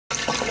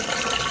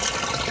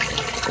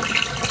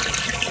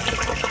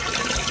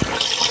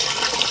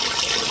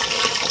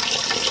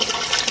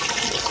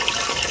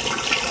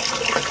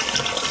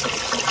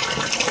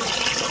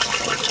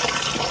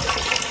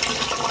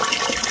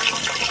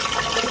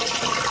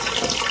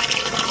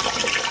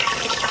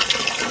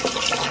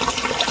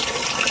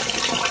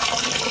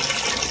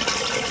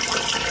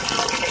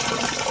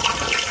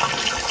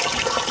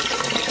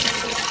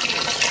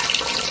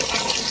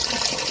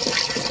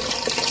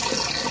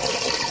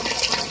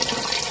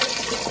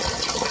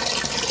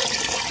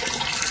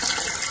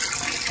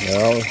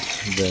Well,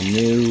 the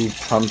new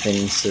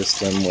pumping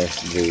system with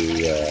the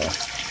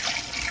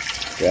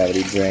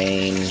gravity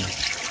drain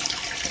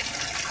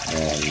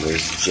and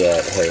this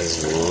jet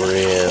has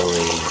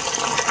really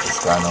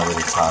gone over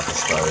the top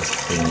as far as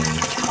cleaning.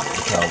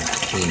 Look how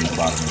clean the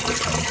bottom of the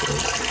tank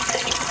is.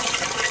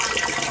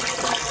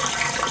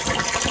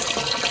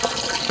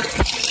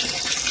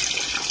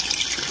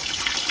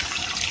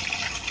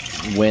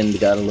 Wind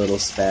got a little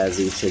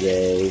spazzy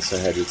today, so I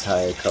had to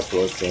tie a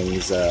couple of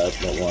things up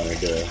that wanted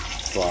to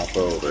flop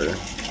over.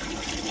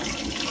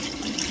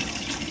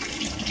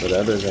 But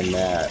other than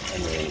that, I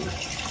mean,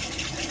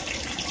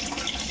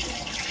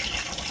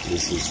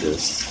 this is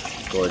just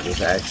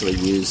gorgeous. I actually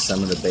used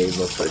some of the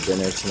basil for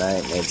dinner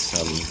tonight, made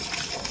some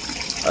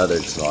other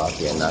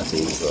tilapia, not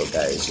these little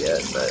guys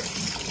yet, but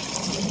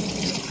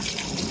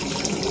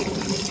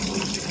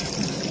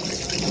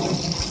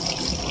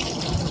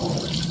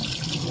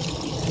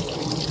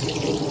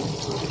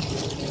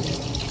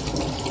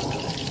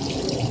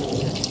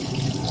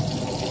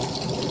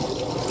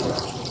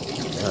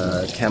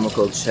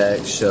chemical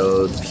check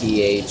showed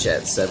pH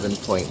at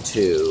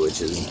 7.2,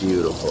 which is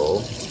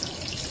beautiful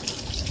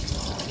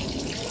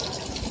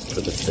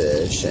for the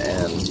fish,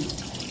 and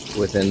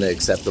within the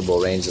acceptable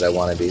range that I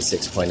want to be,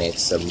 6.8 to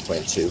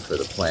 7.2 for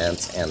the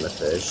plants and the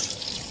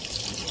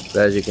fish.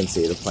 But as you can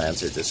see, the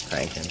plants are just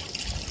cranking.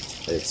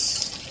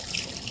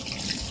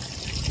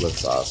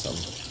 Looks awesome.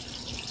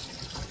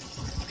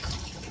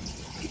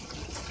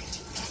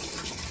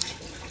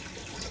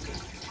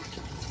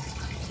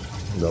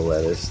 The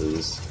lettuce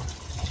is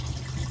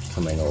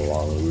coming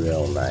along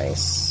real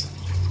nice.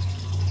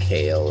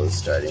 Kale is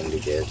starting to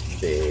get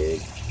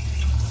big.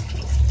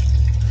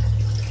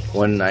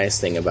 One nice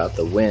thing about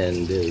the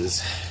wind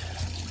is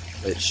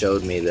it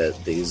showed me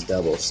that these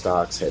double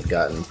stalks had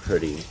gotten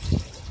pretty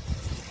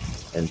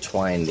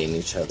entwined in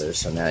each other,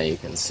 so now you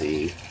can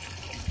see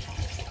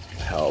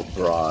how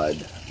broad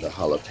the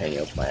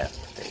jalapeno plant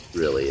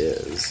really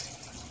is.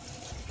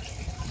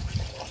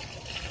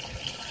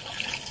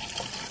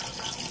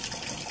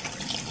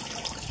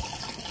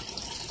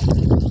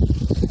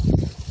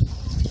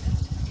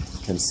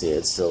 You can see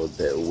it's still a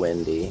bit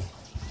windy.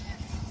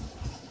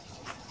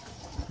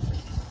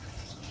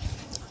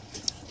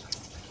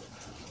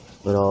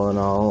 But all in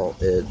all,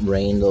 it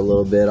rained a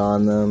little bit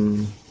on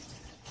them.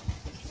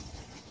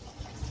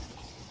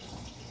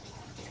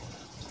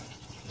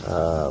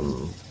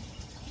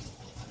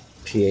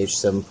 pH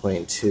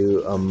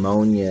 7.2,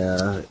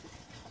 ammonia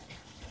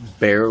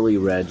barely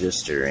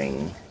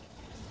registering.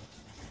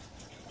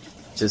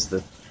 Just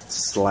the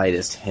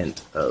slightest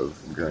hint of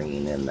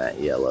green in that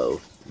yellow.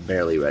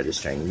 Barely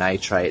registering.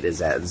 Nitrite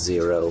is at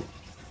 0.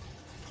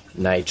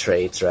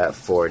 Nitrates are at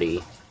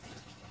 40.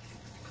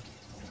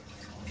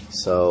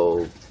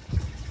 So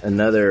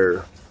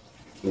another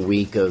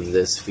week of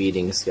this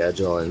feeding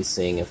schedule and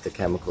seeing if the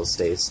chemicals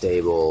stay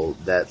stable,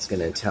 that's going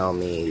to tell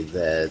me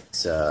that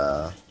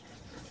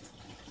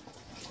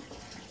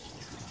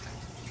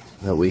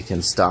that we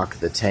can stock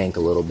the tank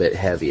a little bit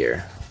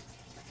heavier.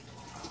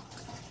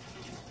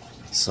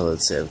 So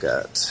let's say I've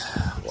got,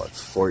 what,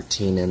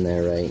 14 in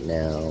there right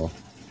now.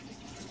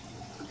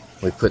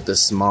 We put the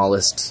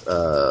smallest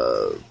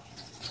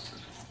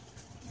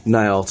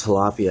Nile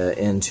tilapia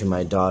into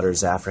my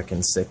daughter's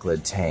African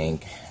cichlid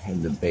tank,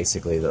 and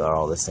basically they're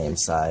all the same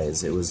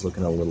size. It was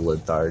looking a little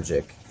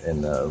lethargic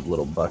in the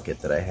little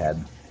bucket that I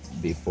had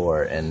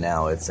before, and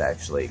now it's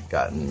actually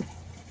gotten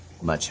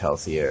much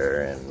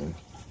healthier and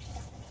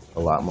a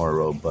lot more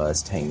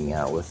robust, hanging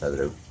out with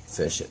other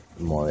fish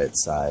more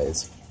its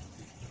size.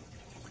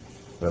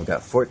 But I've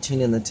got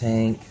 14 in the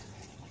tank.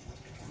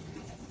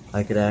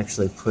 I could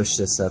actually push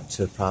this up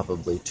to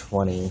probably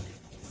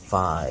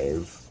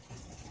 25.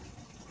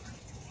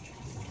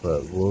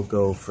 But we'll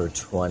go for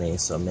 20,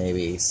 so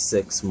maybe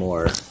 6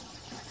 more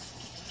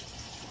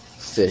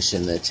fish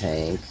in the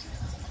tank.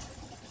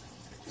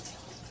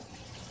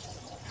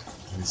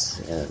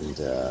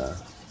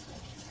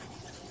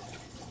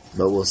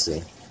 But we'll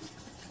see.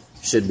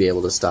 Should be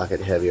able to stock it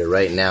heavier.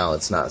 Right now,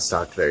 it's not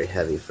stocked very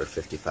heavy for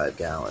 55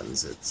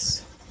 gallons.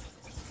 It's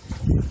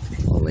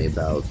only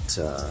about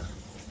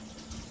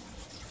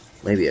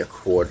maybe a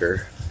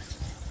quarter.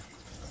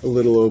 A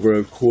little over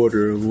a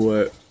quarter of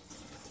what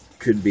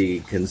could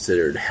be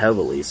considered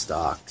heavily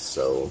stocked.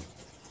 So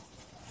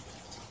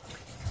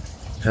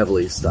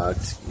heavily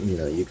stocked, you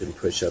know, you can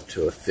push up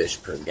to a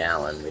fish per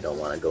gallon. We don't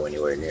want to go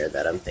anywhere near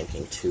that. I'm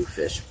thinking 2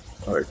 fish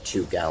or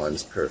 2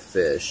 gallons per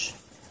fish.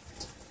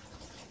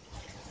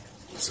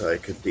 So I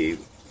could be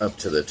up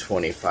to the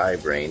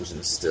 25 range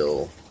and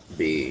still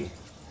be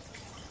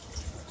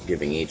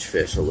giving each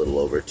fish a little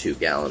over 2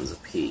 gallons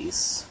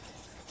apiece.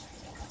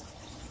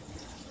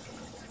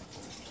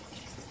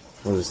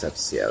 We'll just have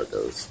to see how it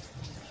goes.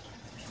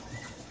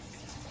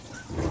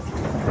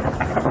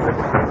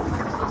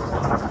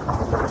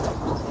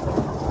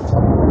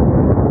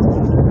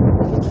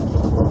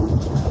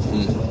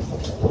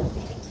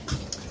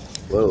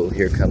 Whoa,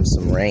 here comes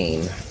some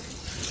rain.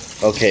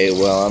 Okay,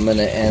 well, I'm going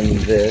to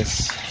end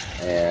this,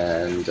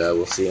 and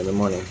we'll see you in the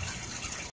morning.